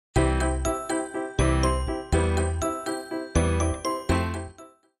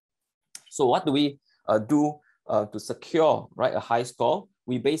So what do we do to secure, right, a high score?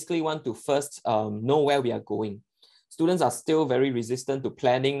 We basically want to first know where we are going. Students are still very resistant to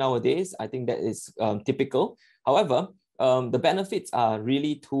planning nowadays. I think that is typical. However, the benefits are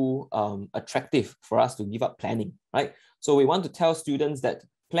really too attractive for us to give up planning, right? So we want to tell students that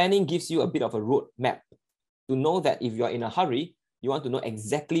planning gives you a bit of a road map to know that if you're in a hurry, you want to know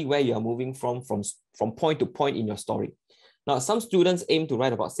exactly where you are moving from point to point in your story. Now, some students aim to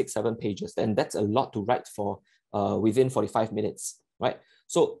write about 6-7 pages, and that's a lot to write for within 45 minutes, right?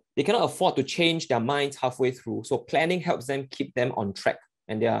 So they cannot afford to change their minds halfway through. So planning helps them keep them on track.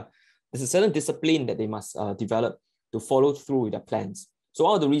 And there's a certain discipline that they must develop to follow through with their plans. So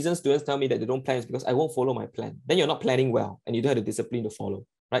one of the reasons students tell me that they don't plan is because I won't follow my plan. Then you're not planning well and you don't have the discipline to follow,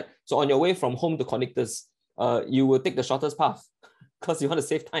 right? So on your way from home to Cognitus, you will take the shortest path because you want to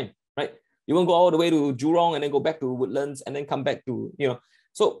save time, right? You won't go all the way to Jurong and then go back to Woodlands and then come back to,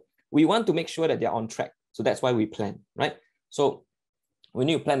 So we want to make sure that they're on track. So that's why we plan, right? So we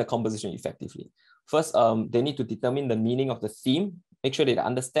need to plan the composition effectively. First, they need to determine the meaning of the theme, make sure they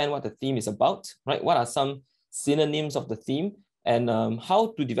understand what the theme is about, right? What are some synonyms of the theme, and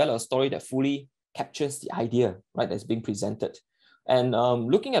how to develop a story that fully captures the idea, right, that's being presented. And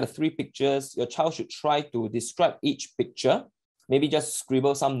looking at the 3 pictures, your child should try to describe each picture, maybe just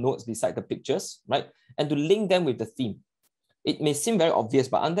scribble some notes beside the pictures, right? And to link them with the theme. It may seem very obvious,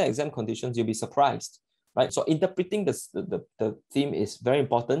 but under exam conditions, you'll be surprised, right? So interpreting the theme is very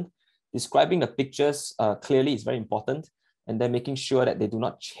important. Describing the pictures clearly is very important. And then making sure that they do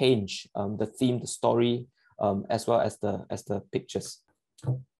not change the theme, the story, as well as the pictures.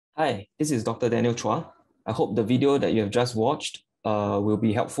 Hi, this is Dr. Daniel Chua. I hope the video that you have just watched will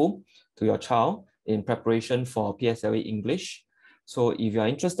be helpful to your child in preparation for PSLE English. So if you are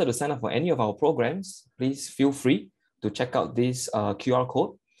interested to sign up for any of our programs, please feel free to check out this QR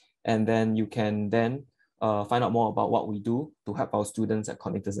code, and then you can then find out more about what we do to help our students at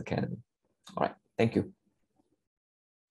Cognitus Academy. All right, thank you.